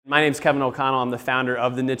My name's Kevin O'Connell. I'm the founder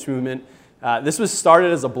of the Niche Movement. This was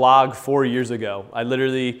started as a blog 4 years ago. I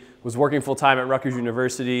literally was working full-time at Rutgers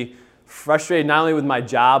University, frustrated not only with my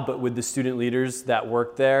job, but with the student leaders that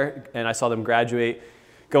worked there. And I saw them graduate,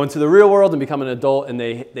 go into the real world and become an adult, and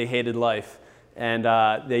they hated life. And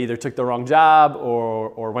they either took the wrong job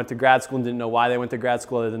or went to grad school and didn't know why they went to grad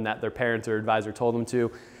school other than that their parents or advisor told them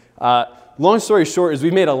to. Long story short is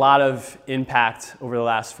we've made a lot of impact over the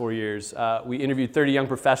last 4 years. We interviewed 30 young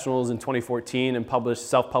professionals in 2014 and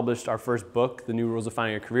self-published our first book, The New Rules of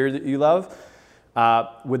Finding a Career That You Love.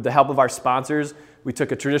 With the help of our sponsors, we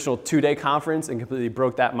took a traditional 2-day conference and completely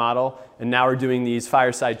broke that model. And now we're doing these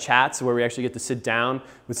fireside chats where we actually get to sit down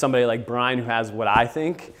with somebody like Brian who has what I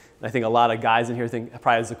think, and I think a lot of guys in here think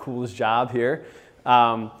probably has the coolest job here.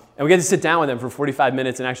 And we get to sit down with them for 45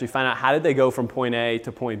 minutes and actually find out how did they go from point A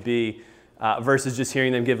to point B versus just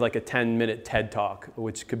hearing them give like a 10-minute TED Talk,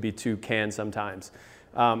 which could be too canned sometimes.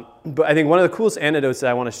 But I think one of the coolest anecdotes that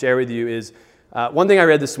I want to share with you is one thing I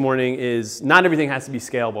read this morning is not everything has to be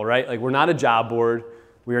scalable, right? Like we're not a job board.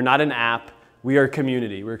 We are not an app. We are a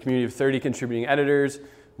community. We're a community of 30 contributing editors.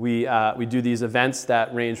 We do these events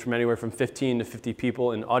that range from anywhere from 15 to 50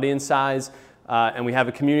 people in audience size. And we have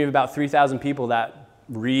a community of about 3,000 people that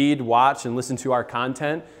read, watch, and listen to our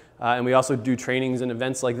content. And we also do trainings and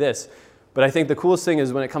events like this. But I think the coolest thing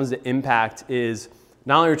is when it comes to impact is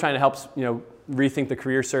not only are we trying to help rethink the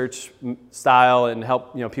career search style and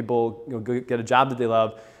help people get a job that they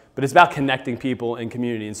love, but it's about connecting people and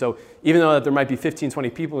community. And so even though that there might be 15, 20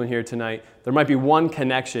 people in here tonight, there might be one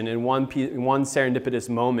connection and one serendipitous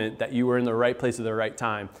moment that you were in the right place at the right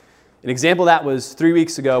time. An example of that was 3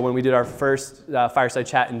 weeks ago when we did our first fireside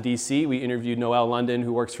chat in DC. We interviewed Noelle London,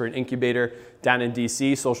 who works for an incubator down in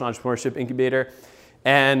DC, Social Entrepreneurship Incubator.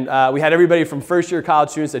 And we had everybody from first-year college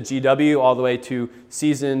students at GW all the way to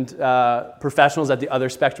seasoned professionals at the other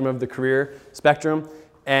spectrum of the career spectrum.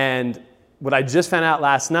 And what I just found out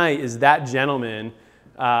last night is that gentleman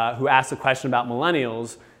who asked a question about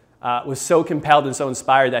millennials was so compelled and so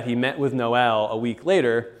inspired that he met with Noelle a week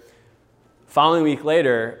later. Following week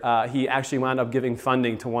later, he actually wound up giving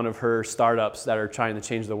funding to one of her startups that are trying to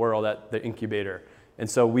change the world at the incubator. And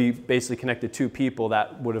so we basically connected two people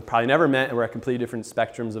that would have probably never met and were at completely different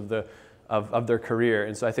spectrums of their career.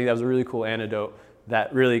 And so I think that was a really cool anecdote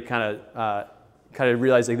that really kind of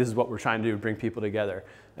realized like this is what we're trying to do, bring people together.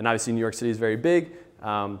 And obviously New York City is very big,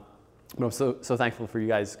 but I'm so thankful for you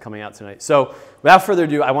guys coming out tonight. So without further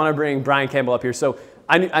ado, I want to bring Brian Campbell up here. So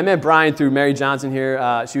I met Brian through Mary Johnson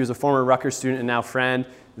here. She was a former Rutgers student and now friend.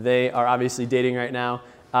 They are obviously dating right now.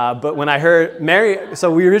 But when I heard Mary,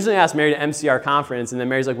 so we originally asked Mary to MC our conference, and then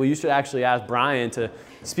Mary's like, well, you should actually ask Brian to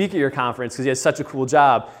speak at your conference because he has such a cool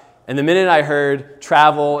job. And the minute I heard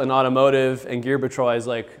travel and automotive and Gear Patrol, I was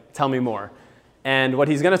like, tell me more. And what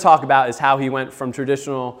he's going to talk about is how he went from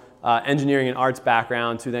traditional engineering and arts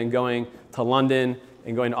background to then going to London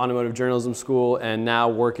and going to automotive journalism school and now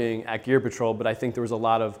working at Gear Patrol. But I think there was a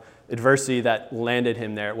lot of adversity that landed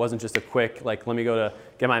him there. It wasn't just a quick, like, let me go to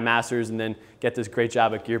get my master's and then get this great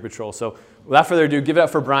job at Gear Patrol. So without further ado, give it up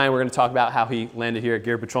for Brian. We're going to talk about how he landed here at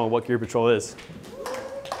Gear Patrol and what Gear Patrol is.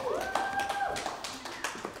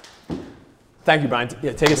 Thank you, Brian.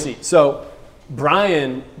 Yeah, take a seat. So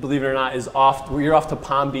Brian, believe it or not, you're off to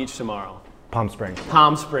Palm Beach tomorrow. Palm Springs.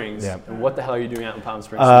 Palm Springs. Yeah. And what the hell are you doing out in Palm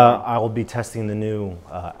Springs? I will be testing the new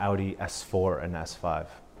Audi S4 and S5.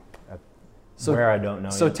 Where I don't know.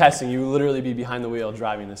 So yet. Testing, you will literally be behind the wheel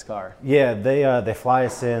driving this car. Yeah, they fly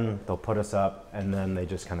us in, they'll put us up, and then they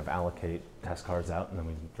just kind of allocate test cars out, and then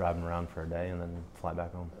we drive them around for a day and then fly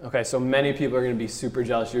back home. Okay, so many people are going to be super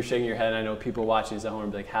jealous. You're shaking your head, and I know people watching this at home will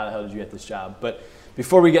be like, how the hell did you get this job? But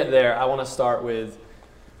before we get there, I want to start with,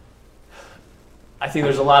 I think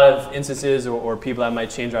there's a lot of instances or people that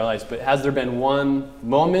might change our lives, but has there been one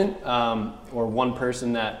moment or one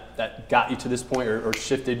person that got you to this point or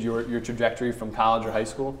shifted your trajectory from college or high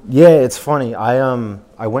school? Yeah, it's funny.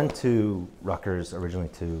 I went to Rutgers originally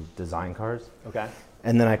to design cars. Okay.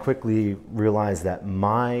 And then I quickly realized that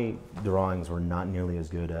my drawings were not nearly as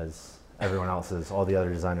good as everyone else's, all the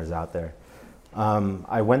other designers out there.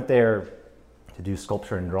 I went there to do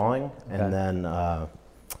sculpture and drawing, okay. And then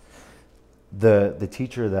the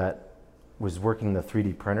teacher that was working the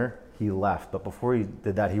 3D printer, he left. But before he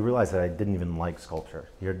did that, he realized that I didn't even like sculpture.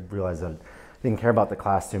 He realized that I didn't care about the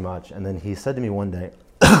class too much. And then he said to me one day,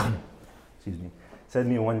 excuse me,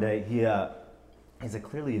 he said,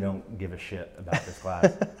 clearly you don't give a shit about this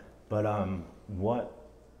class. But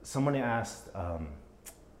somebody asked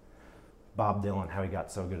Bob Dylan how he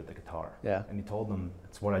got so good at the guitar. Yeah. And he told them,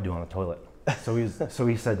 it's what I do on the toilet. So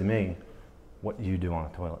he said to me, what do you do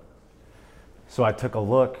on a toilet? So I took a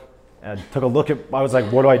look. I was like,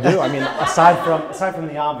 what do I do? I mean, aside from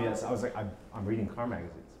the obvious, I was like, I'm reading car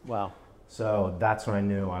magazines. Wow. So that's when I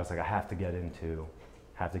knew. I was like, I have to get into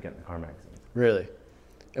the car magazines. Really?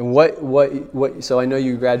 And what? So I know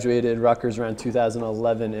you graduated Rutgers around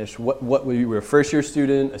 2011-ish. What were you a first year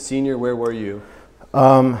student, a senior? Where were you?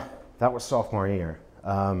 That was sophomore year.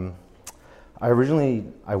 I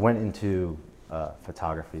went into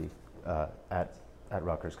photography at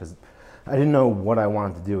Rutgers because I didn't know what I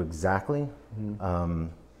wanted to do exactly. Mm-hmm.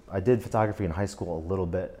 I did photography in high school a little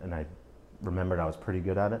bit, and I remembered I was pretty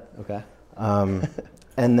good at it. Okay.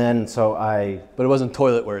 And then But it wasn't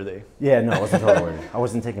toilet worthy. Yeah, no, it wasn't toilet worthy. I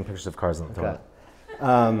wasn't taking pictures of cars on the toilet.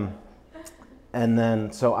 And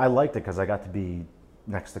then so I liked it because I got to be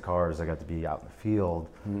next to cars. I got to be out in the field,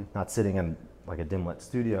 not sitting in like a dim lit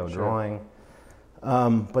studio drawing.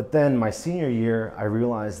 But then my senior year, I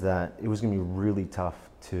realized that it was going to be really tough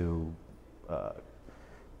to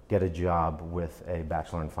get a job with a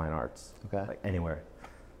Bachelor in Fine Arts, like anywhere.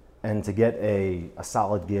 And to get a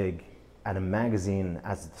solid gig at a magazine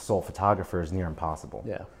as the sole photographer is near impossible.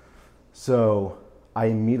 Yeah. So I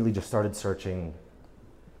immediately just started searching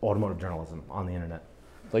automotive journalism on the internet.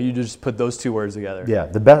 Like you just put those two words together. Yeah,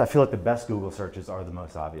 I feel like the best Google searches are the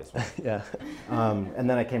most obvious ones. Yeah. And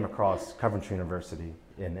then I came across Coventry University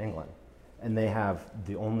in England, and they have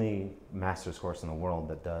the only master's course in the world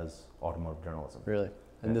that does automotive journalism. Really?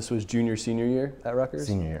 And this was junior, senior year at Rutgers?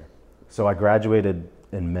 Senior year. So I graduated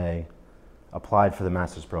in May, applied for the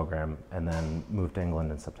master's program, and then moved to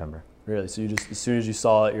England in September. Really? So you just, as soon as you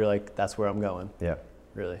saw it, you're like, that's where I'm going? Yeah.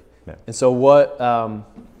 Really? Yeah. And so what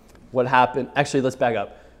happened? Actually, let's back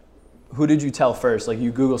up. Who did you tell first? Like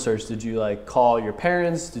you Google search, did you like call your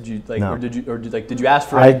parents? Did you like, no. or did you ask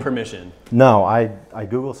for like, permission? No, I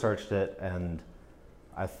Google searched it, and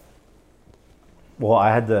I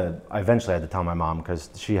eventually had to tell my mom because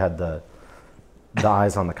she had the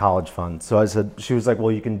eyes on the college fund. So she was like,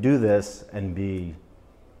 well, you can do this and be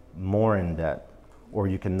more in debt, or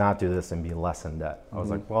you can not do this and be less in debt. I was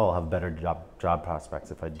like, well, I'll have better job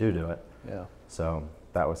prospects if I do it. Yeah. So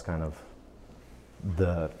that was kind of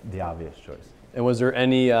the obvious choice. And was there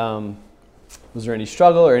any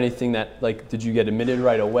struggle or anything that like, did you get admitted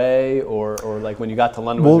right away, or like when you got to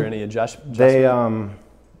London, was there any adjustment?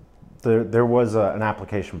 There was an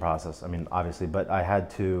application process. I mean, obviously, but I had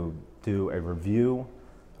to do a review,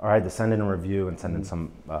 or I had to send in a review and send in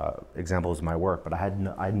some examples of my work. But I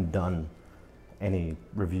hadn't done any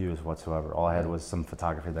reviews whatsoever. All I had was some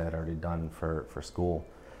photography that I had already done for school.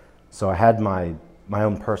 So I had my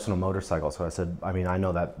own personal motorcycle. So I said, I mean, I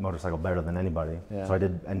know that motorcycle better than anybody. Yeah. So I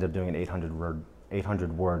did end up doing an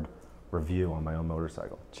 800 word review on my own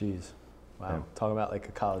motorcycle. Jeez, wow! Yeah. Talk about like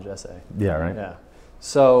a college essay. Yeah, right. Yeah.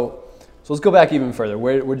 So let's go back even further.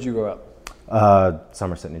 Where did you grow up?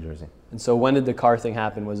 Somerset, New Jersey. And so when did the car thing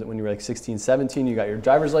happen? Was it when you were like 16, 17, you got your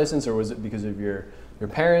driver's license, or was it because of your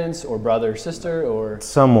parents or brother or sister, or?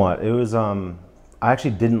 Somewhat. It was, I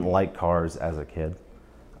actually didn't like cars as a kid.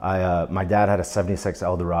 My dad had a 76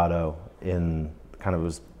 Eldorado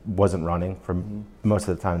wasn't running for most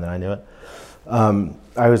of the time that I knew it.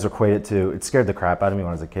 I always equate it to, it scared the crap out of me when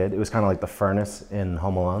I was a kid. It was kind of like the furnace in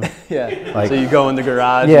Home Alone. Yeah, like, so you go in the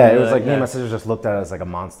garage. Yeah, it was like me and my sister just looked at it as like a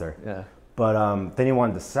monster. Yeah. But then he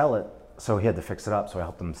wanted to sell it, so he had to fix it up, so I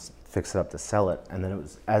helped him fix it up to sell it. And then it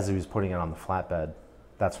was, as he was putting it on the flatbed,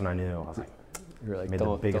 that's when I knew. I was like, you're like, made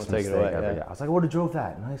the biggest don't take mistake it away, ever. Yeah. I was like, I would have drove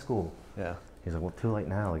that in high school. Yeah. He's like, well, too late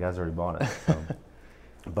now. The guy's already bought it. So.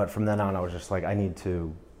 But from then on, I was just like, I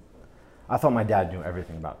thought my dad knew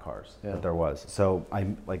everything about cars that there was. So I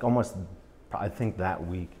think that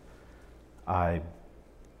week, I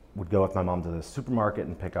would go with my mom to the supermarket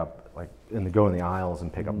and pick up, go in the aisles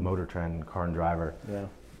and pick up Motor Trend, Car and Driver. Yeah.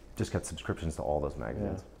 Just get subscriptions to all those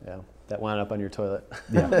magazines. Yeah. That wound up on your toilet.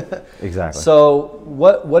 Yeah, exactly. So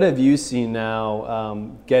what have you seen now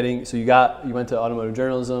so you went to automotive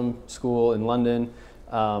journalism school in London.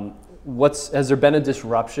 Has there been a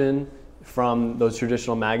disruption from those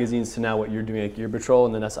traditional magazines to now what you're doing at Gear Patrol?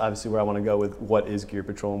 And then that's obviously where I want to go with what is Gear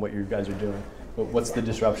Patrol and what you guys are doing. But what's the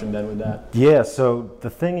disruption been with that? Yeah, so the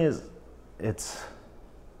thing is, it's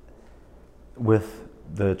with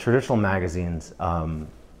the traditional magazines,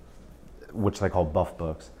 which they call Buff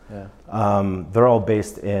Books. Yeah. They're all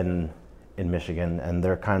based in Michigan, and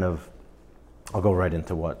they're kind of, I'll go right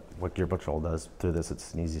into what Gear Patrol does through this.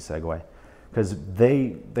 It's an easy segue. Because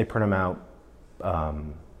they print them out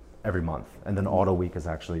every month, and then Auto Week is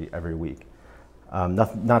actually every week.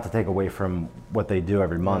 Not to take away from what they do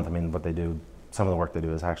every month. I mean, what they do, some of the work they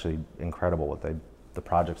do is actually incredible. The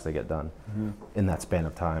projects they get done in that span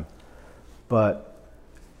of time. But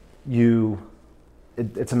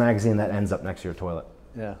it's a magazine that ends up next to your toilet.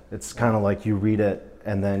 Yeah. It's kind of like you read it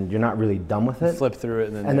and then you're not really done with it. Flip through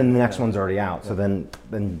it and then the next one's already out. So then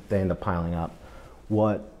they end up piling up.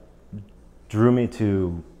 What drew me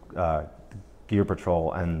to Gear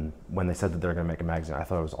Patrol, and when they said that they're going to make a magazine, I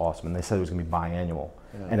thought it was awesome. And they said it was going to be biannual.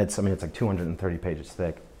 Yeah. And it's like 230 pages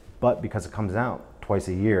thick. But because it comes out twice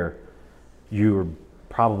a year, you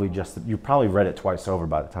probably read it twice over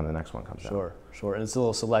by the time the next one comes out. Sure. And it's a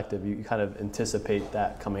little selective. You kind of anticipate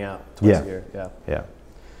that coming out twice a year. Yeah.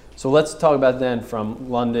 So let's talk about then from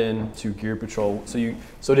London to Gear Patrol.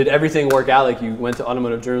 So did everything work out? Like you went to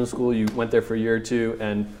automotive journal school, you went there for a year or two,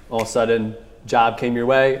 and all of a sudden job came your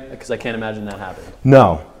way? Because I can't imagine that happened.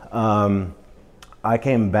 No. I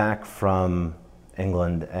came back from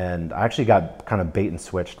England and I actually got kind of bait and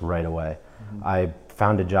switched right away. Mm-hmm. I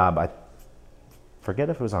found a job, I forget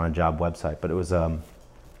if it was on a job website, but it was a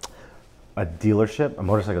dealership, a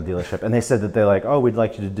motorcycle dealership. And they said that we'd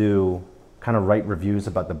like you to kind of write reviews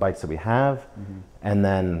about the bikes that we have, mm-hmm. and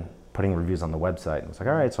then putting reviews on the website. And I was like,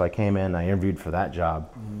 all right, so I came in, I interviewed for that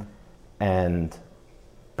job, mm-hmm. and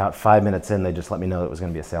about 5 minutes in, they just let me know that it was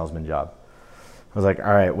going to be a salesman job. I was like,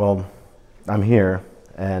 all right, well, I'm here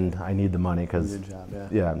and I need the money because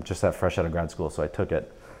I'm just that fresh out of grad school, so I took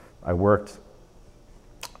it. I worked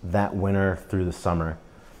that winter through the summer,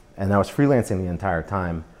 and I was freelancing the entire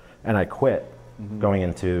time, and I quit mm-hmm. going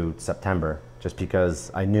into September just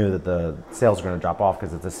because I knew that the sales were going to drop off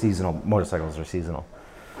because it's a seasonal, motorcycles are seasonal.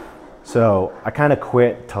 So I kind of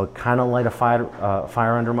quit to kind of light a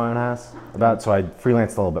fire under my own ass so I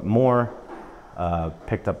freelanced a little bit more,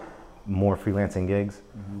 picked up more freelancing gigs.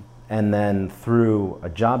 Mm-hmm. And then through a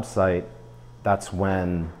job site, that's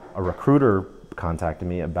when a recruiter contacted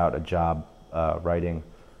me about a job writing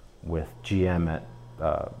with GM at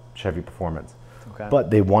Chevy Performance. Okay.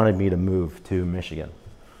 But they wanted me to move to Michigan.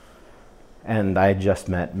 And I had just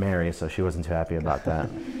met Mary, so she wasn't too happy about that.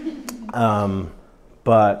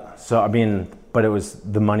 But it was,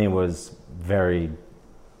 the money was very... It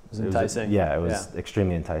was enticing. It was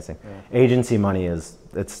extremely enticing. Yeah. Agency money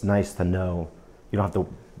it's nice to know. You don't have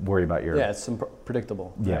to worry about your... Yeah, it's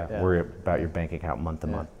predictable. Worry about your bank account month to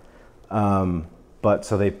month. But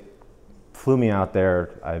so they flew me out there.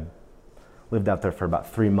 I lived out there for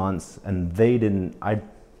about 3 months, and they didn't... I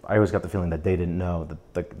always got the feeling that they didn't know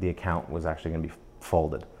that the account was actually going to be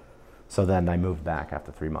folded. So then I moved back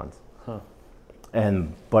after 3 months. Huh.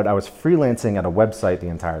 But I was freelancing at a website the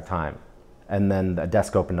entire time. And then a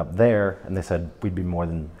desk opened up there, and they said, we'd be more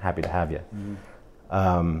than happy to have you.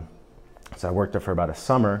 Mm-hmm. So I worked there for about a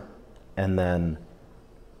summer, and then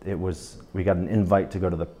we got an invite to go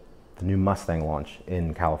to the new Mustang launch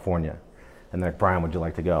in California. And they're like, Brian, would you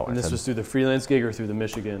like to go? And this was through the freelance gig or through the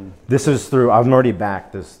Michigan? This is through, I'm already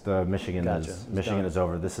back. The Michigan is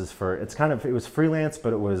over. This is it was freelance,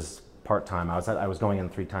 but it was part-time. I was going in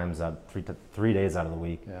 3 days out of the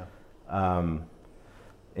week. Yeah.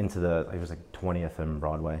 It was like 20th and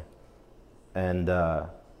Broadway. And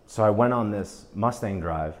so I went on this Mustang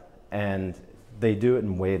drive, and they do it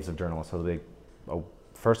in waves of journalists. So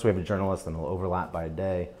first wave of journalists, then they'll overlap by a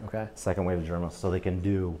day. Okay. Second wave of journalists, so they can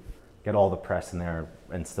get all the press in there,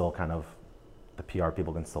 and still kind of, the PR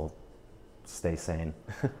people can still stay sane.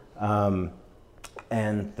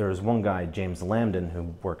 And there's one guy, James Lambden,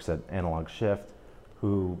 who works at Analog Shift,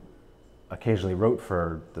 who occasionally wrote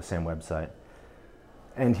for the same website.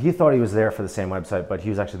 And he thought he was there for the same website, but he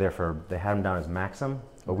was actually there they had him down as Maxim.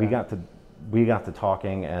 But we got to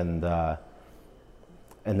talking, and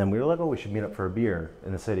then we were like, oh, we should meet up for a beer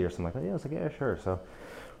in the city or something like that. Yeah, I was like, yeah, sure. So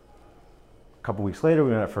a couple weeks later,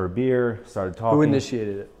 we went out for a beer, started talking. Who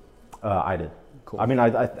initiated it? I did. Cool. I mean,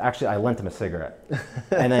 I lent him a cigarette.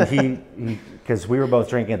 And then he because we were both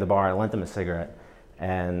drinking at the bar, I lent him a cigarette.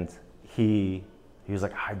 And he was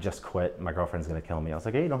like, I just quit. My girlfriend's going to kill me. I was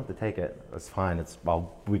like, hey, you don't have to take it. It's fine.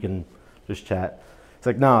 We can just chat. He's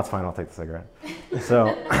like, no, it's fine. I'll take the cigarette.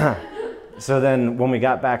 So then when we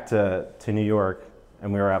got back to New York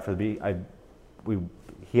and we were out for the beat,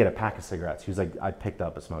 he had a pack of cigarettes. He was like, I picked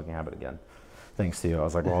up a smoking habit again. Thanks to you. I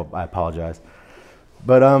was like, well, I apologize.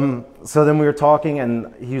 But so then we were talking,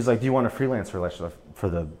 and he was like, do you want a freelance relationship for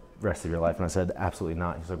the rest of your life? And I said, absolutely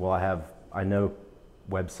not. He's like, well, I know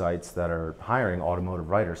websites that are hiring automotive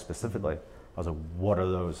writers specifically. I was like, what are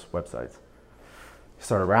those websites? He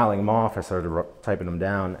started rattling them off. I started typing them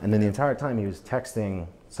down. And then the entire time he was texting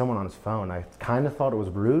someone on his phone. I kind of thought it was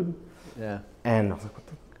rude. Yeah. And I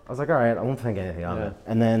was like, all right, I won't think anything of it.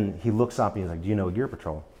 And then he looks up and he's like, do you know Gear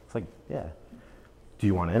Patrol? It's like, yeah. Do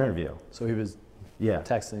you want to interview? So he was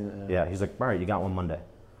texting. Yeah, he's like, all right, you got one Monday.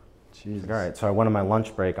 Jesus. Like, all right, so I went on my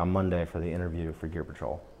lunch break on Monday for the interview for Gear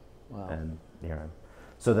Patrol. Wow. And here I am.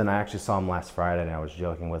 So then I actually saw him last Friday, and I was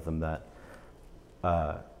joking with him that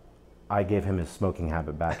I gave him his smoking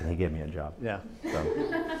habit back, and he gave me a job. Yeah. So,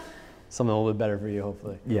 Something a little bit better for you,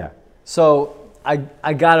 hopefully. yeah. So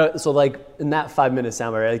I gotta, so like in that 5-minute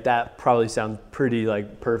soundbite, right, like that probably sounds pretty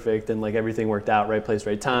like perfect and like everything worked out, right place,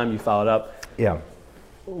 right time, you followed up. Yeah.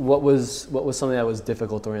 What was something that was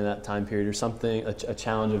difficult during that time period, or something, a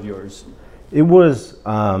challenge of yours? It was,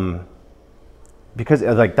 because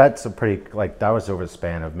like that's a pretty, like that was over the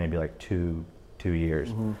span of maybe like two years.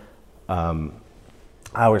 Mm-hmm.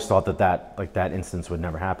 I always thought that instance would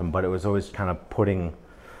never happen, but it was always kind of putting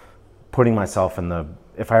myself in the,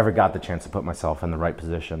 if I ever got the chance to put myself in the right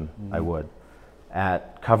position, mm-hmm. I would.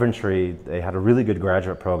 At Coventry, they had a really good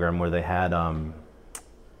graduate program where they had,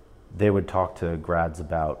 they would talk to grads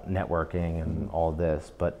about networking and mm-hmm. all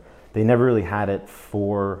this, but they never really had it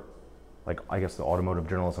for, like, I guess the automotive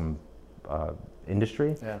journalism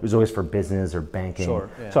industry. Yeah. It was always for business or banking. Sure,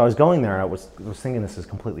 yeah. So I was going there, I was thinking this is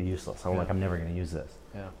completely useless. I'm like, I'm never going to use this.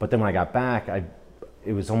 Yeah. But then when I got back,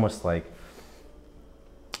 it was almost like,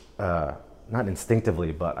 not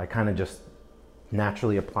instinctively, but I kind of just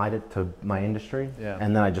naturally applied it to my industry. Yeah.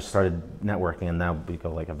 And then I just started networking, and now we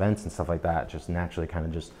go like events and stuff like that, just naturally kind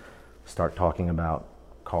of just start talking about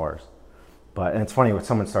cars. And it's funny when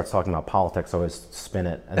someone starts talking about politics, I always spin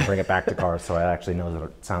it and bring it back to cars, so I actually know what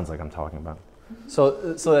it sounds like I'm talking about. So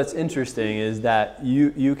that's interesting, is that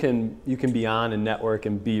you can be on and network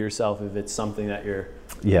and be yourself if it's something that you're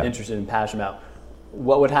interested and passionate about.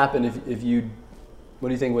 What would happen if you, what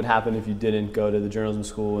do you think would happen if you didn't go to the journalism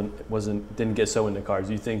school and didn't get so into cars?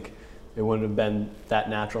 Do you think it wouldn't have been that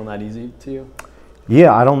natural and that easy to you?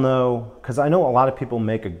 Yeah, I don't know, because I know a lot of people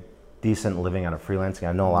make a decent living out of freelancing.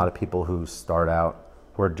 I know a lot of people who start out,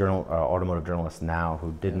 who are automotive journalists now,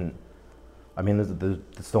 who didn't. I mean,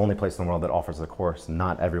 it's the only place in the world that offers the course.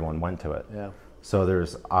 Not everyone went to it. Yeah. So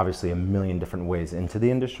there's obviously a million different ways into the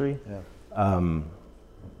industry. Yeah. I'm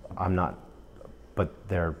not, but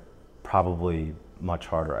they're probably much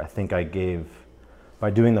harder. I think by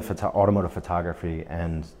doing the automotive photography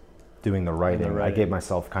and doing the writing, I gave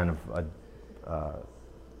myself kind of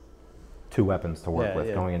two weapons to work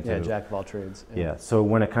with going into. Yeah, jack of all trades. Yeah. So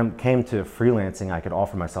when it came to freelancing, I could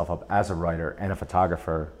offer myself up as a writer and a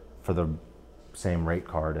photographer for the same rate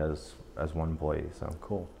card as one employee. So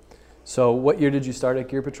cool. So what year did you start at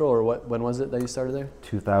Gear Patrol, or when was it that you started there?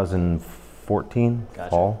 2014. Gotcha.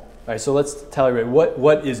 Fall. All right, so let's tell everybody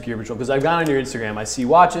what is Gear Patrol, because I've gone on your Instagram. I see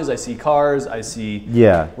watches, I see cars, I see you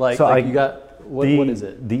got what is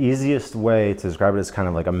it? The easiest way to describe it is kind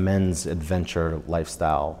of like a men's adventure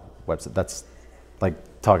lifestyle website. That's like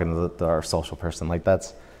talking to our social person. Like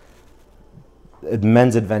that's a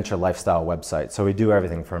men's adventure lifestyle website. So we do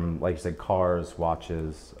everything from, like you said, cars,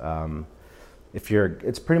 watches.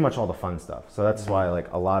 It's pretty much all the fun stuff. So that's why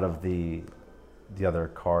like a lot of the other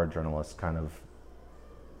car journalists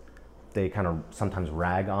they kind of sometimes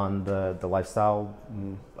rag on the lifestyle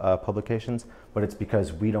publications, but it's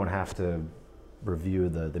because we don't have to review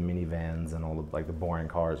the minivans and all the like the boring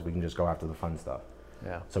cars. We can just go after the fun stuff.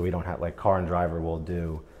 Yeah. So we don't have, like, Car and Driver will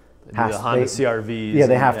do the Honda CRVs. Yeah,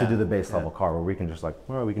 they have to do the base level car, where we can just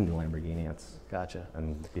we can do Lamborghini. Gotcha.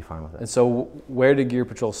 And be fine with it. And so where did Gear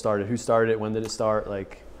Patrol start? Who started it? When did it start?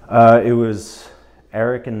 Like, it was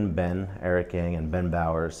Eric Yang and Ben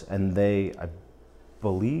Bowers, and they, I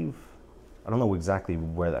believe, I don't know exactly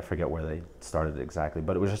I forget where they started exactly,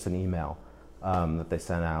 but it was just an email that they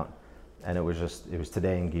sent out, and it was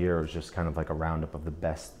Today in Gear. It was just kind of like a roundup of the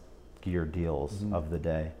best gear deals of the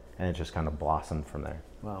day, and it just kind of blossomed from there.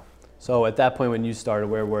 Wow. So at that point when you started,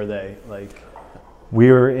 where were they? Like, we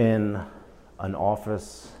were in an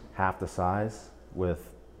office half the size with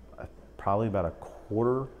probably about a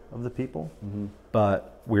quarter of the people,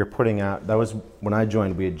 but we were putting out, that was when I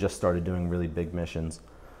joined. We had just started doing really big missions,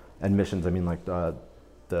 and missions, I mean like the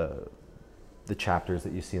chapters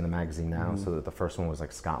that you see in the magazine now. So that the first one was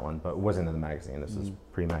like Scotland, but it wasn't in the magazine. This is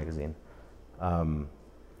pre-magazine.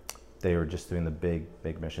 They were just doing the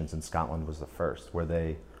big missions, and Scotland was the first, where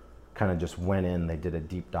they kind of just went in. They did a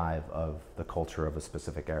deep dive of the culture of a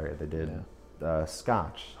specific area. They did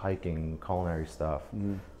Scotch, hiking, culinary stuff,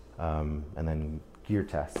 and then gear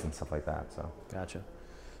tests and stuff like that. So gotcha.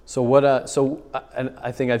 So what? And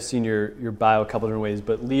I think I've seen your bio a couple different ways,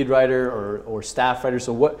 but lead writer or staff writer.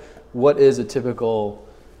 So what is a typical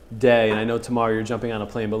day? And I know tomorrow you're jumping on a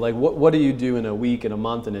plane, but like what do you do in a week, in a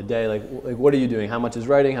month, in a day? Like what are you doing? How much is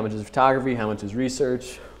writing? How much is photography? How much is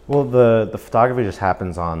research? Well, the photography just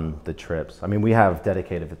happens on the trips. I mean, we have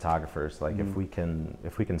dedicated photographers. Like if we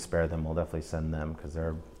can spare them, we'll definitely send them, because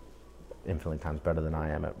they're infinitely times better than I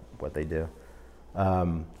am at what they do.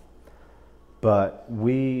 But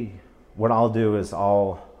what I'll do is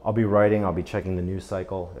I'll be writing, I'll be checking the news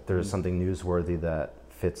cycle. If there's something newsworthy that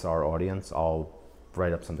fits our audience, I'll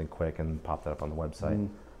write up something quick and pop that up on the website.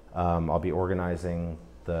 I'll be organizing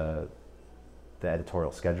the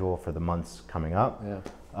editorial schedule for the months coming up.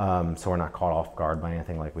 So we're not caught off guard by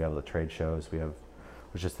anything. Like we have the trade shows. We have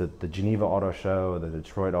just the Geneva Auto Show, the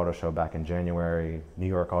Detroit Auto Show back in January, New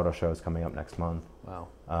York Auto Show is coming up next month. Wow.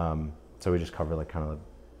 So we just cover like kind of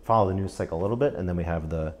follow the news cycle a little bit, and then we have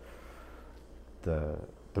the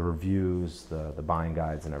reviews, the buying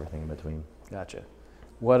guides, and everything in between. Gotcha.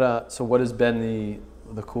 So what has been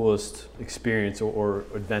the coolest experience or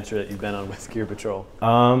adventure that you've been on with Gear Patrol?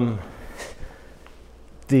 My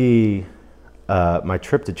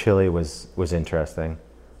trip to Chile was interesting.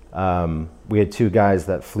 We had two guys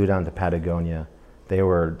that flew down to Patagonia. They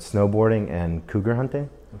were snowboarding and cougar hunting.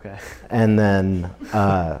 Okay. And then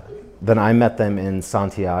I met them in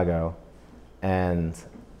Santiago, and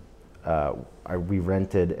we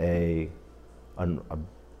rented a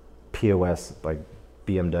POS like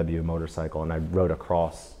BMW motorcycle, and I rode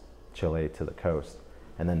across Chile to the coast.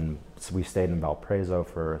 And then we stayed in Valparaiso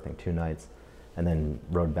for I think 2 nights, and then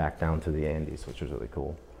rode back down to the Andes, which was really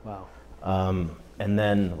cool. Wow. And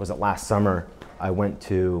then was it last summer? I went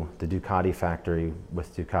to the Ducati factory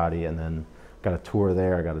with Ducati, and then got a tour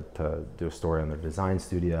there. I got to do a story on their design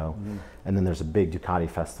studio, and then there's a big Ducati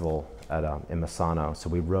festival in Misano. So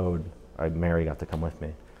we rode. Mary got to come with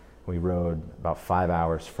me. We rode about 5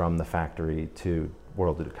 hours from the factory to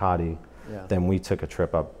World of Ducati. Yeah. Then we took a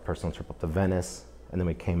personal trip up to Venice, and then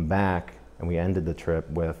we came back and we ended the trip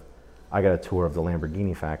with. I got a tour of the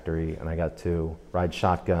Lamborghini factory, and I got to ride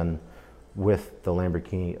shotgun with the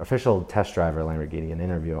Lamborghini official test driver Lamborghini and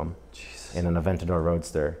interview him in an Aventador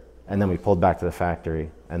Roadster. And then we pulled back to the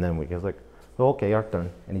factory, and then he was like, "Oh, okay, our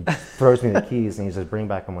turn." And he throws me the keys, and he says, "Bring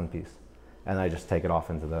back in one piece." And I just take it off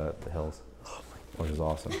into the hills, which is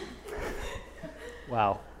awesome.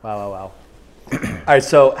 Wow. All right,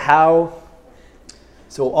 so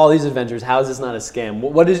all these adventures, how is this not a scam?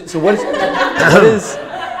 What is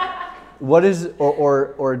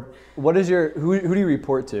who do you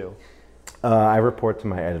report to? I report to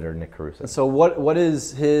my editor, Nick Caruso. So what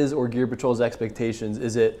is his or Gear Patrol's expectations?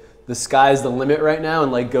 Is it the sky's the limit right now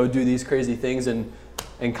and like go do these crazy things and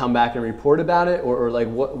come back and report about it? Or like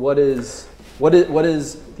what is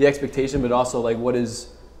the expectation, but also like what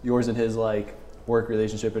is yours and his like work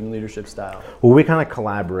relationship and leadership style? Well, we kind of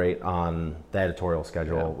collaborate on the editorial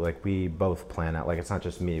schedule. Yeah. Like we both plan out, like it's not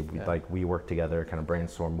just me. We work together, kind of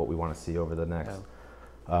brainstorm what we want to see over the next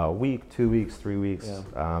week, 2 weeks, 3 weeks.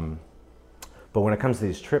 Yeah. But when it comes to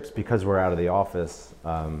these trips, because we're out of the office,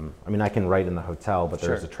 I can write in the hotel, but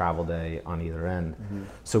there's a travel day on either end.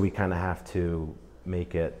 So we kind of have to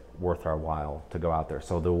make it worth our while to go out there.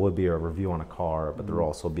 So there will be a review on a car, but there will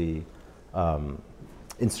also be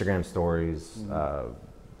Instagram stories,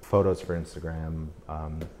 photos for Instagram,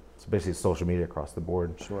 so basically social media across the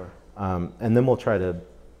board. Sure. And then we'll try to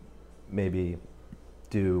maybe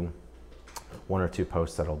do 1 or 2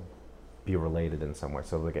 posts that'll be related in some way.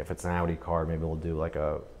 So like if it's an Audi car, maybe we'll do like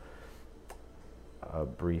a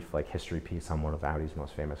brief like history piece on one of Audi's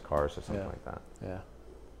most famous cars or something like that. Yeah.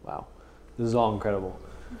 Wow. This is all incredible.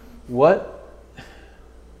 Because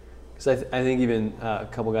I think even a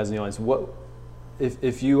couple guys in the audience,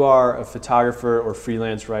 if you are a photographer or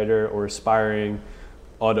freelance writer or aspiring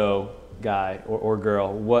auto guy or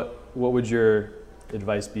girl, what would your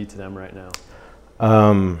advice be to them right now?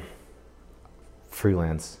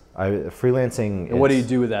 Freelance. Freelancing. And what do you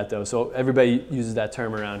do with that though? So everybody uses that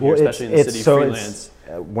term around here, especially in the city, freelance.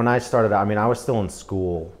 When I started, I was still in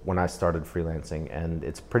school when I started freelancing, and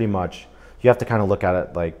it's pretty much, you have to kind of look at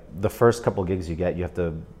it like the first couple gigs you get, you have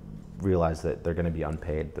to realize that they're going to be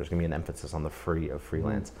unpaid. There's going to be an emphasis on the free of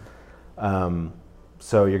freelance.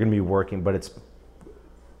 So you're going to be working, but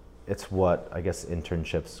it's what I guess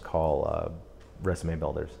internships call resume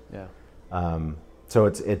builders. Yeah. So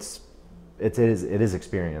it is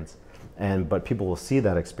experience, but people will see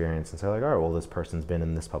that experience and say like, all right, well, this person's been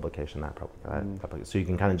in this publication, that publication. So you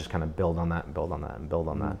can kind of build on that and build on that and build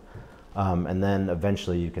on that, and then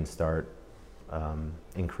eventually you can start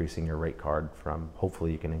increasing your rate card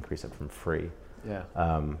hopefully you can increase it from free. Yeah.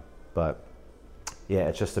 But yeah,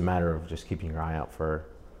 it's just a matter of just keeping your eye out for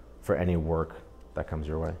any work that comes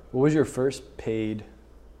your way. What was your first paid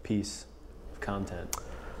piece of content?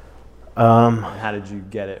 How did you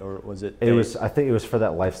get it, or was it? I think it was for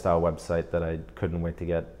that lifestyle website that I couldn't wait to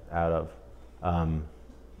get out of.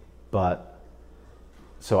 But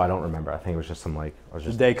so I don't remember. I think it was just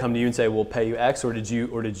Did they come to you and say, "We'll pay you X," or did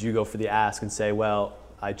you go for the ask and say, "Well,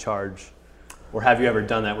 I charge"? Or have you ever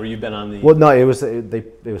done that where you've been on the? Well, no, it was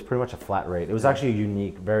pretty much a flat rate. It was actually a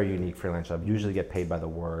unique, very unique freelance job. You usually get paid by the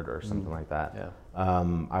word or something like that. Yeah.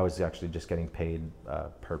 I was actually just getting paid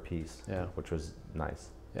per piece, which was nice.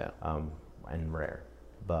 Yeah. And rare,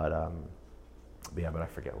 but yeah, but I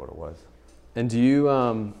forget what it was. And do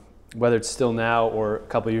you, whether it's still now or a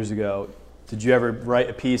couple of years ago, did you ever write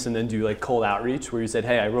a piece and then do like cold outreach where you said,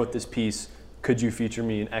 hey, I wrote this piece, could you feature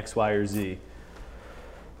me in X, Y, or Z?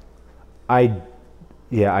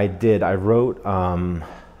 Yeah, I did. I wrote, I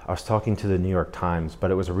was talking to the New York Times,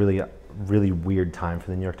 but it was a really, really weird time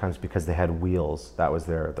for the New York Times because they had Wheels. That was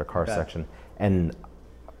their car section. And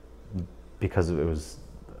because it was,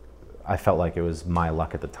 I felt like it was my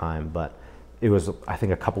luck at the time, but it was, I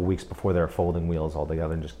think, a couple weeks before they were folding Wheels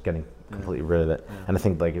altogether and just getting completely rid of it. And I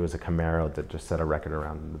think like it was a Camaro that just set a record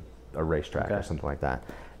around a racetrack or something like that.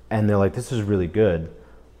 And they're like, this is really good,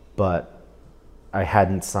 but I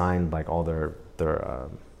hadn't signed like all their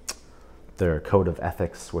code of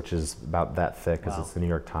ethics, which is about that thick because it's the New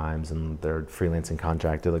York Times and their freelancing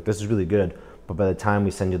contract. They're like, this is really good, but by the time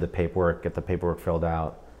we send you the paperwork, get the paperwork filled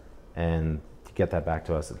out, and to get that back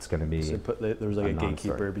to us, it's going to be. So there was like a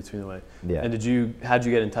gatekeeper between the way. Yeah. And how'd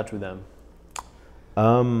you get in touch with them?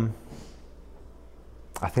 I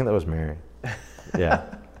think that was Mary. Yeah,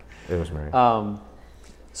 it was Mary.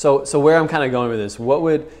 So where I'm kind of going with this,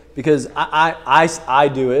 because I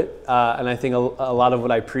do it, and I think a lot of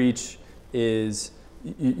what I preach is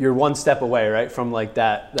you're one step away, right, from like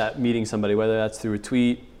that meeting somebody, whether that's through a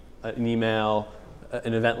tweet, an email,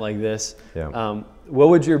 an event like this. Yeah. What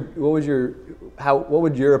would your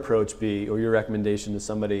approach be, or your recommendation to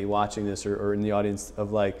somebody watching this or in the audience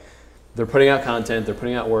of like, they're putting out content, they're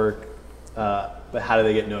putting out work, but how do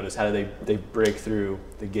they get noticed? How do they break through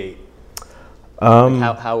the gate?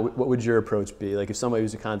 What would your approach be? Like if somebody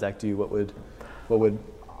was to contact you, what would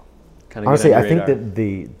kind of honestly, I think that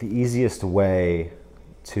the easiest way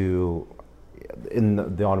to, in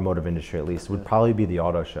the automotive industry at least, would probably be the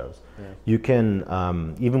auto shows. Yeah. You can,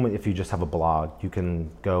 even if you just have a blog, you can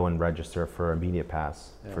go and register for a media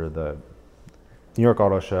pass for the New York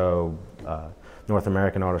Auto Show, North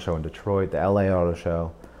American Auto Show in Detroit, the LA Auto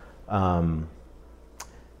Show.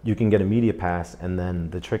 You can get a media pass, and then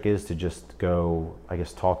the trick is to just go, I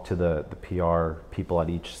guess, talk to the PR people at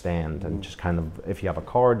each stand, and just kind of, if you have a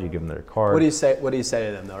card, you give them their card. What do you say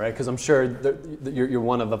to them though, right? Because I'm sure you're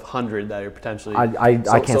one of 100 that are potentially. I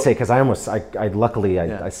can't say, because luckily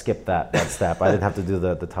I skipped that step. I didn't have to do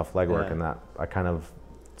the tough legwork and that. I kind of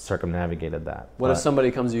circumnavigated that. What if somebody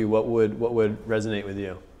comes to you? What would resonate with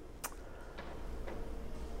you?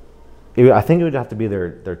 I think it would have to be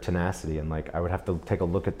their tenacity, and like I would have to take a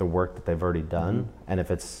look at the work that they've already done, and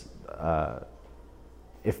if it's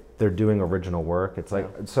if they're doing original work, it's like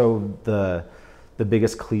so the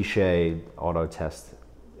biggest cliche auto test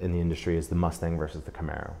in the industry is the Mustang versus the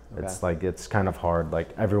Camaro. Okay. It's like it's kind of hard. Like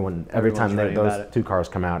every time those two cars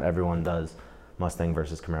come out, everyone does Mustang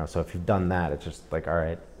versus Camaro. So if you've done that, it's just like all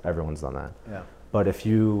right, everyone's done that. Yeah. But if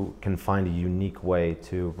you can find a unique way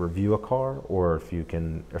to review a car, or if you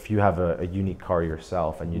have a unique car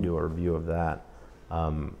yourself and you do a review of that,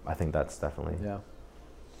 I think that's definitely. Yeah.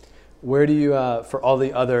 Where do you, for all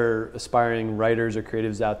the other aspiring writers or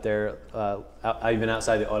creatives out there, even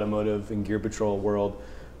outside the automotive and Gear Patrol world,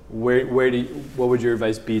 what would your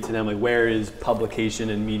advice be to them? Like, where is publication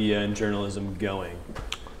and media and journalism going?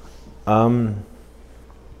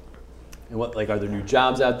 And what, like, are there new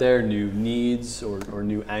jobs out there, new needs, or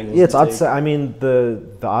new angles? Yeah, I'd say, I mean, the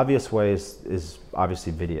obvious way is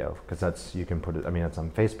obviously video, because that's, you can put it, I mean, it's on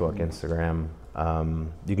Facebook, Instagram.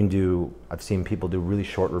 You can do, I've seen people do really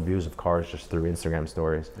short reviews of cars just through Instagram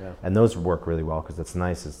stories. Yeah. And those work really well because it's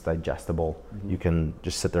nice, it's digestible. You can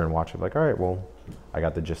just sit there and watch it like, all right, well, I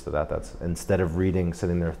got the gist of that. That's, instead of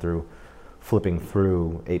sitting there flipping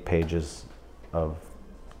through 8 pages of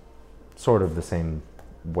sort of the same,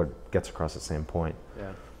 what gets across the same point.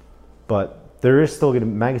 Yeah. But there is still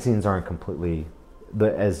magazines aren't completely,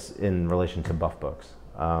 as in relation to Buff Books,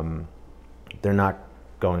 they're not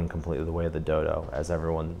going completely the way of the dodo as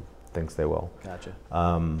everyone thinks they will. Gotcha.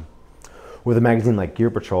 With a magazine like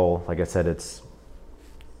Gear Patrol, like I said, it's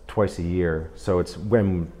twice a year, so it's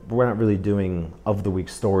when we're not really doing of the week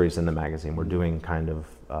stories in the magazine. We're doing kind of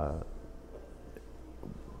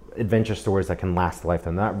adventure stories that can last a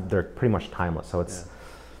lifetime. They're pretty much timeless. So it's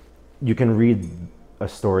you can read a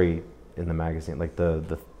story in the magazine, like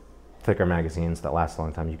the thicker magazines that last a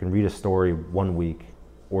long time. You can read a story 1 week,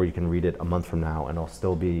 or you can read it a month from now, and it'll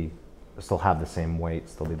still have the same weight,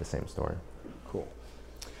 still be the same story. Cool.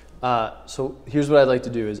 So here's what I'd like to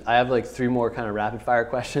do is I have like 3 more kind of rapid fire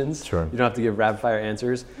questions. Sure. You don't have to give rapid fire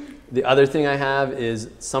answers. The other thing I have is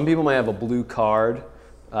some people might have a blue card,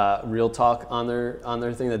 Real Talk on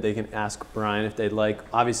their thing that they can ask Brian if they'd like.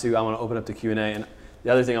 Obviously, I want to open up the Q&A, and the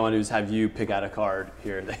other thing I want to do is have you pick out a card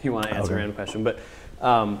here that you want to answer a random question. But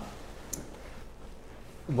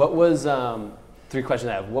what was 3 questions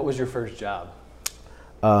I have? What was your first job?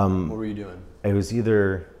 What were you doing? It was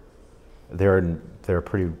either they're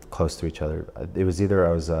pretty close to each other. It was either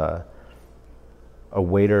I was a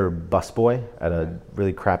waiter busboy at a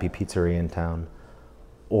really crappy pizzeria in town,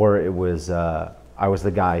 or it was I was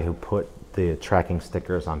the guy who put the tracking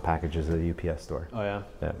stickers on packages at the UPS store. Oh yeah.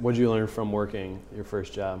 Yeah. What did you learn from working your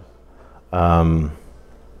first job? That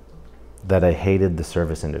I hated the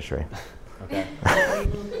service industry. Okay.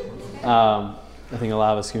 I think a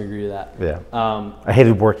lot of us can agree to that. Yeah. I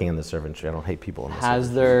hated working in the service industry. I don't hate people in the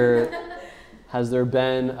service. Has there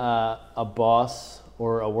been a boss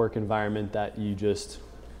or a work environment that you just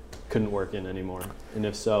couldn't work in anymore? And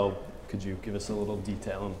if so, could you give us a little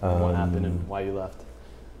detail on what happened and why you left?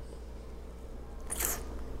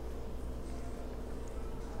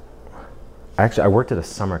 Actually, I worked at a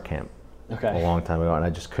summer camp Okay. a long time ago, and I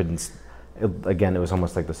just couldn't. Again, it was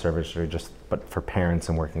almost like the service industry, but for parents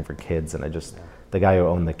and working for kids. And the guy who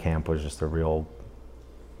owned the camp was just a real.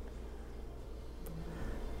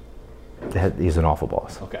 He's an awful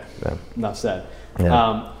boss. Okay. Yeah. Enough said.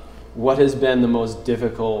 Yeah. What has been the most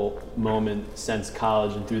difficult moment since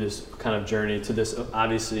college and through this kind of journey to this,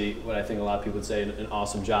 obviously, what I think a lot of people would say, an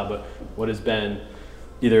awesome job, but what has been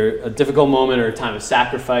either a difficult moment or a time of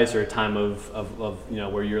sacrifice or a time of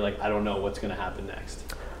where you're like, I don't know what's going to happen next?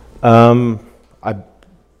 I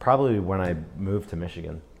probably when I moved to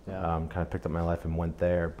Michigan, Yeah. kind of picked up my life and went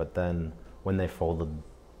there. But then when they folded,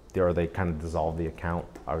 or they kind of dissolved the account,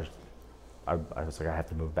 I was like, I have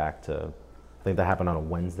to move back to. I think that happened on a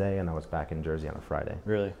Wednesday, and I was back in Jersey on a Friday.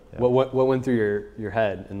 Really? Yeah. What went through your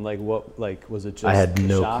head, and was it just? I had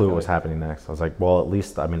no shock clue what was happening next. I was like, well, at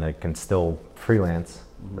least I can still freelance.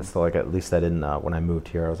 Mm-hmm. So like at least I didn't. When I moved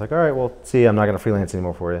here, I was like, all right, well, see, I'm not going to freelance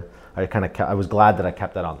anymore for you. I was glad that I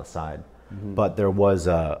kept that on the side, but there was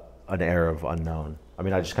an air of unknown.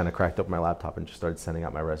 I just kind of cracked open my laptop and just started sending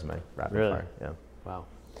out my resume rapid Really? fire. Yeah. Wow.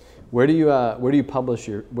 Where do you publish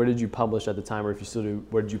where did you publish at the time, or if you still do,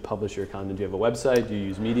 where did you publish your content? Do you have a website? Do you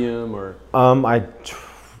use Medium or?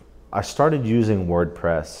 I started using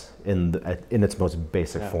WordPress in its most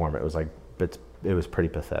basic form. It was it was pretty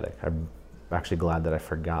pathetic. I'm actually glad that I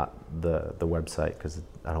forgot the website because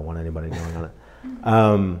I don't want anybody going on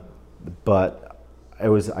it. But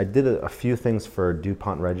I did a few things for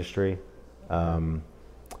DuPont Registry.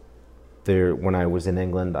 When I was in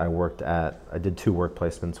England, I did 2 work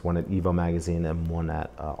placements, one at Evo Magazine and one at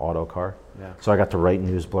Autocar. Yeah. So I got to write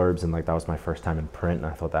news blurbs, and that was my first time in print, and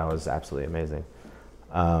I thought that was absolutely amazing.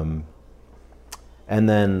 And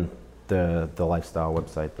then the lifestyle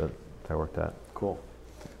website that I worked at. Cool.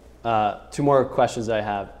 2 more questions I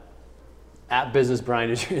have. At Business Brian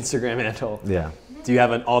is your Instagram handle. Yeah. Do you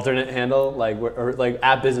have an alternate handle, or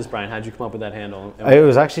at Business Brian? How'd you come up with that handle? It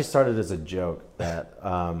was actually started as a joke that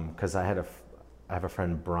because I have a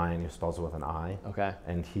friend Brian who spells it with an I. Okay.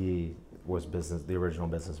 And he was the original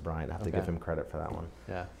Business Brian. I have to give him credit for that one.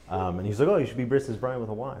 Yeah. And he's like, oh, you should be Business Brian with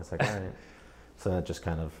a Y. It's like, all right. So that just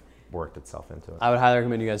kind of worked itself into it. I would highly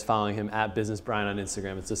recommend you guys following him at Business Brian on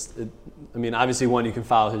Instagram. It's just, obviously, one, you can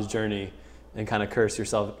follow his journey and kind of curse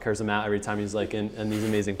him out every time he's like in these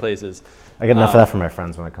amazing places. I get enough of that from my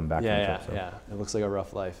friends when I come back from the trip. So. Yeah. It looks like a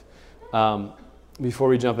rough life. Before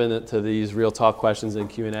we jump into these real talk questions and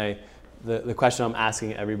Q&A, the question I'm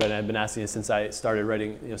asking everybody, I've been asking it since I started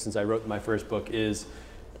writing, since I wrote my first book, is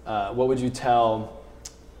what would you tell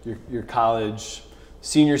your college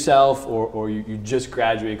senior self, or you just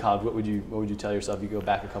graduated college? What would you tell yourself if you go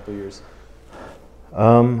back a couple years?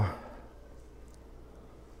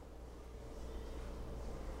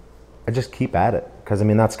 I just keep at it because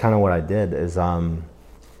that's kind of what I did. Is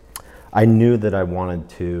I knew that I wanted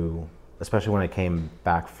to, especially when I came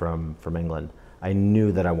back from England. I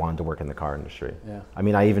knew that I wanted to work in the car industry. Yeah.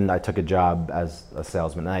 I took a job as a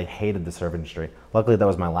salesman, and I hated the service industry. Luckily, that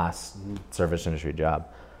was my last service industry job.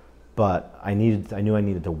 But I knew I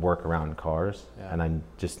needed to work around cars, and I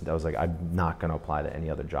was like, I'm not going to apply to any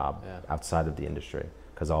other job outside of the industry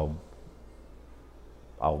because I'll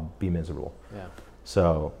be miserable. Yeah.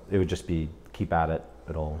 So it would just be keep at it.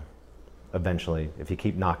 It'll eventually, if you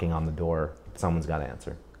keep knocking on the door, someone's got to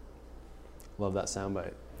answer. Love that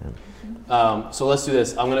soundbite. Yeah. So let's do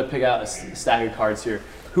this. I'm going to pick out a stack of cards here.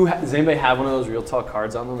 Does anybody have one of those Real Talk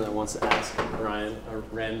cards on them that wants to ask Brian a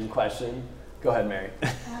random question? Go ahead, Mary.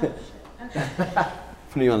 Oh, shit. Okay.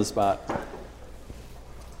 Putting you on the spot.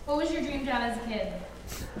 What was your dream job as a kid?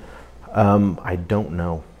 I don't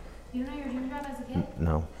know. You don't know your dream job as a kid?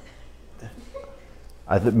 No.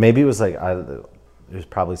 Maybe it was like it was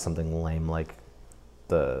probably something lame, like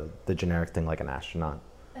the generic thing, like an astronaut.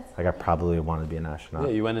 Like I probably wanted to be an astronaut.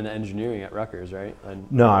 Yeah, you went into engineering at Rutgers, right?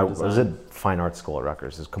 No, I was at fine art school at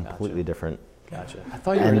Rutgers. It's completely different. Gotcha. I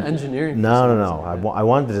thought you were in engineering. No. I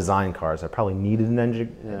wanted to design cars. I probably needed an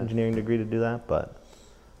engineering degree to do that, but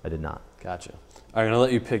I did not. Gotcha. I'm gonna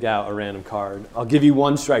let you pick out a random card. I'll give you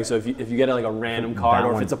one strike. So if you get like a random card,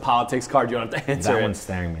 or if it's a politics card, you don't have to answer it. That one's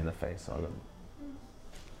staring me in the face. So I'll go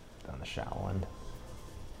down the shallow end.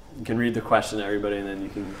 You can read the question to everybody, and then you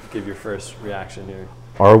can give your first reaction here.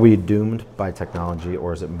 Are we doomed by technology,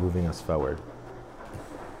 or is it moving us forward?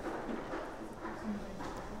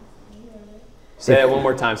 Say it one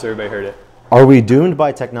more time so everybody heard it. Are we doomed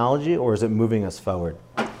by technology, or is it moving us forward?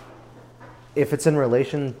 If it's in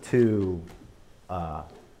relation to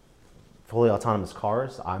fully autonomous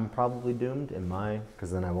cars, I'm probably doomed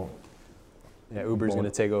because then I won't. Yeah, Uber's going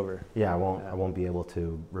to take over. Yeah, I won't be able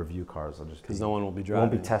to review cars. I'll just because no one will be It driving.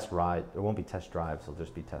 won't be test ride. It won't be test drives. It'll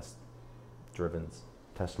just be test drivens.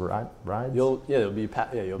 Test rides. You'll be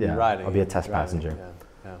riding. I'll be a test driving. passenger.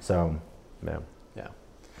 Yeah. So, yeah. Yeah.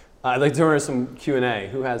 I'd like to turn to some Q&A.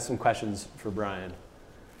 Who has some questions for Brian?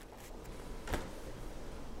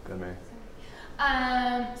 Go ahead, Mary.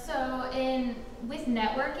 With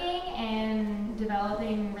networking and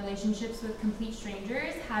developing relationships with complete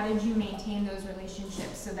strangers, how did you maintain those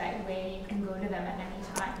relationships so that way you can go to them at any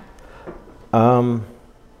time?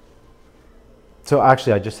 So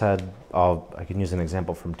actually, I just had, I can use an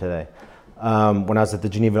example from today. When I was at the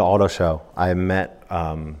Geneva Auto Show, I met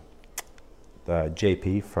the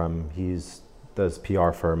JP he does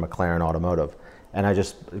PR for McLaren Automotive. And I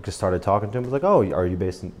just started talking to him. I was like, oh, are you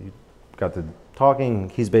based in, you got to talking,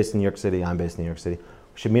 he's based in New York City, I'm based in New York City.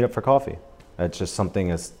 We should meet up for coffee. It's just something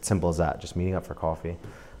as simple as that, just meeting up for coffee.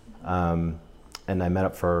 And I met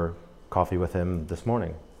up for coffee with him this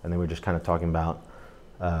morning. And then we were just kind of talking about,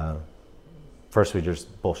 first we were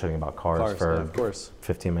just bullshitting about cars for of course.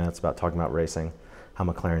 15 minutes, about talking about racing, how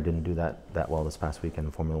McLaren didn't do that well this past weekend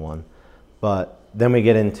in Formula One. But then we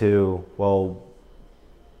get into, well,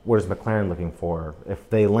 what is McLaren looking for? If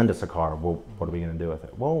they lend us a car, well, what are we going to do with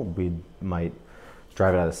it? Well, we might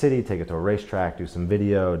drive it out of the city, take it to a racetrack, do some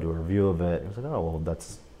video, do a review of it. It was like, oh, well,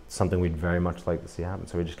 that's something we'd very much like to see happen.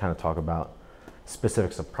 So we just kind of talk about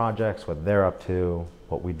specifics of projects, what they're up to,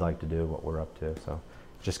 what we'd like to do, what we're up to. So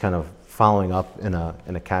just kind of following up in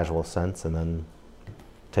a casual sense and then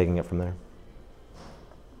taking it from there.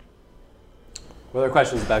 What other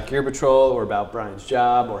questions about Gear Patrol or about Brian's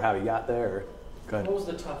job or how he got there? Or, go ahead. What was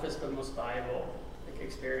the toughest but most valuable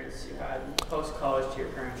experience you had post-college to your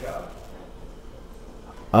current job?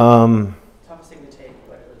 Toughest thing to take,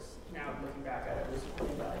 but it was, now looking back at it, was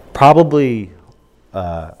pretty valuable. Probably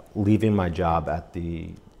leaving my job at the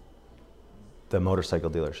motorcycle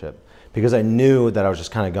dealership because I knew that I was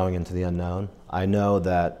just kind of going into the unknown. I know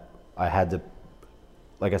that I had to,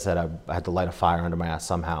 like I said, I had to light a fire under my ass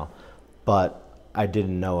somehow, but I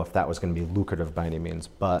didn't know if that was going to be lucrative by any means,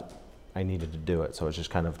 but I needed to do it. So it was just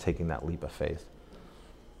kind of taking that leap of faith.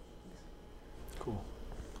 Cool.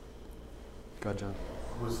 Go ahead, John.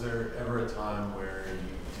 Was there ever a time where you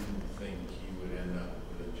didn't think you would end up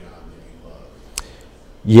with a job that you loved?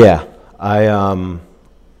 Yeah,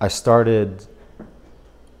 I started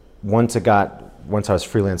once I was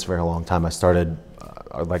freelance for a long time. I started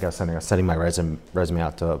like I was sending my resume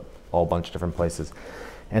out to a whole bunch of different places,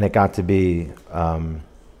 and it got to be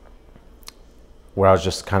where I was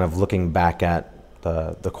just kind of looking back at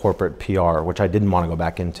the corporate PR, which I didn't want to go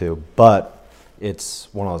back into, but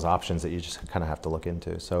it's one of those options that you just kind of have to look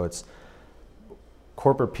into. So it's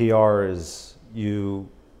corporate PR is you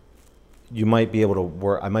might be able to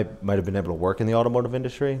work. I might have been able to work in the automotive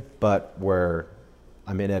industry, but where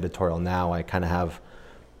I'm in editorial now, I kind of have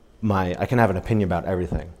I can have an opinion about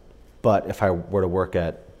everything. But if I were to work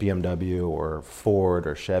at BMW or Ford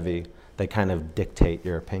or Chevy, they kind of dictate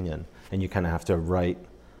your opinion, and you kind of have to write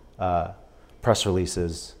press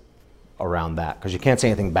releases around that because you can't say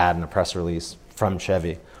anything bad in a press release from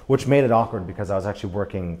Chevy, which made it awkward because I was actually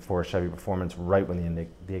working for Chevy Performance right when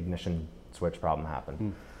the ignition switch problem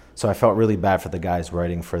happened. So I felt really bad for the guys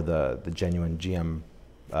writing for the genuine GM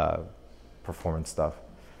performance stuff.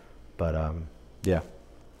 But yeah.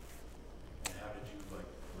 And how did you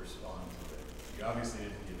respond to it? You obviously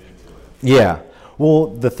didn't get into it. Yeah. Well,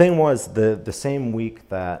 the thing was the same week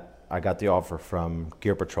that I got the offer from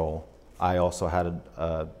Gear Patrol, I also had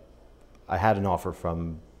an offer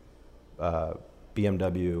from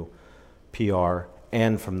BMW, PR,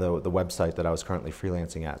 and from the website that I was currently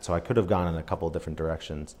freelancing at. So I could have gone in a couple of different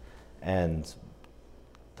directions. And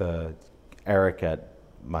Eric at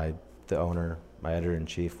the owner, my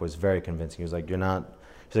editor-in-chief, was very convincing. He was like, you're going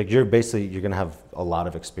to have a lot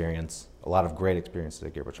of experience, a lot of great experiences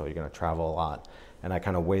at Gear Patrol. You're going to travel a lot. And I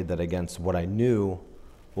kind of weighed that against what I knew,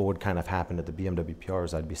 what would kind of happen at the BMW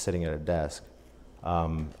PRs. I'd be sitting at a desk,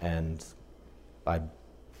 and I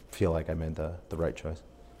feel like I made the right choice.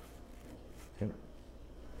 Yeah.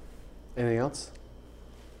 Anything else?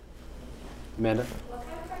 Amanda? What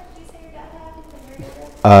kind of car did you say your dad had when you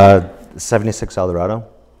were younger? 76 Eldorado.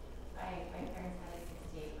 My parents had a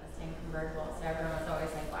 68 Mustang convertible, so everyone was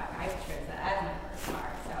always like, wow, I chose that as my first car,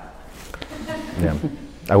 so. Yeah,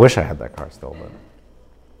 I wish I had that car still, but.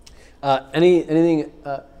 Anything,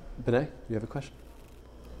 Benet, you have a question?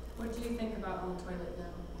 What do you think about on toilet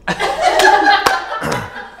now?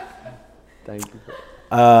 Thank you.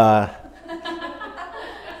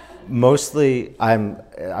 Mostly,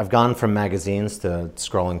 I've gone from magazines to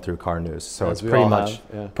scrolling through car news, so As it's we pretty all much have,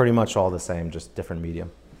 yeah. pretty much all the same, just different medium.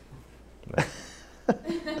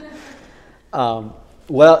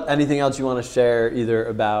 Well, anything else you want to share, either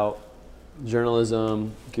about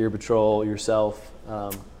journalism, Gear Patrol, yourself,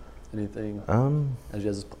 anything? As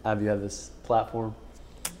you have this platform.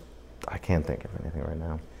 I can't think of anything right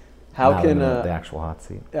now. How Not can in the actual hot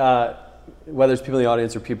seat? whether it's people in the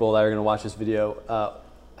audience or people that are going to watch this video,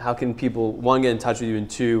 how can people, one, get in touch with you, and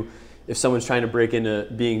two, if someone's trying to break into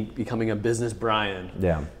becoming a business Brian,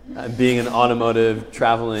 Yeah. Being an automotive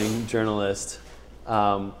traveling journalist,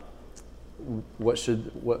 what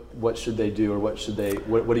should they do, or what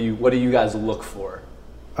do you guys look for?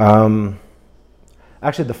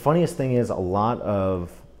 Actually, the funniest thing is a lot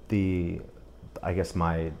of I guess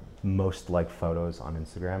my most liked photos on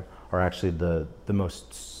Instagram are actually the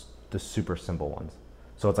super simple ones.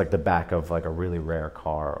 So it's like the back of like a really rare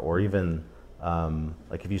car, or even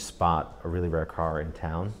like if you spot a really rare car in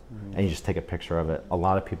town and you just take a picture of it, a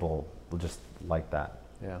lot of people will just like that.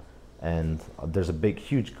 Yeah. And there's a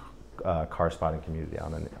huge car spotting community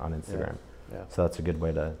on Instagram. Yeah. So that's a good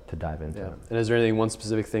way to dive into Yeah. it. And is there anything, one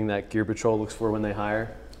specific thing that Gear Patrol looks for when they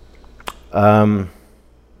hire? A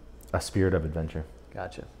spirit of adventure.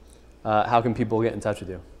 Gotcha. How can people get in touch with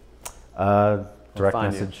you? Direct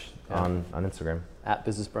find you. message on Instagram. At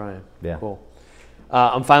Business Brian. Yeah. Cool.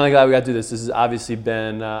 I'm finally glad we got to do this. This has obviously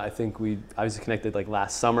been, I think we obviously connected like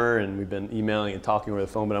last summer, and we've been emailing and talking over the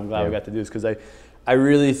phone, but I'm glad we got to do this because I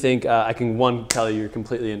really think I can, one, tell you you're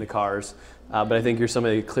completely into cars, but I think you're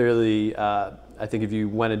somebody clearly, I think if you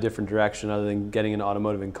went a different direction other than getting into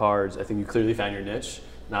automotive and cars, I think you clearly found your niche.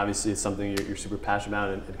 And obviously it's something you're super passionate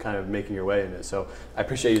about and kind of making your way in it. So I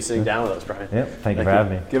appreciate you sitting down with us, Brian. Yep, thank you for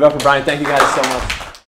having me. Give it up for Brian. Thank you guys so much.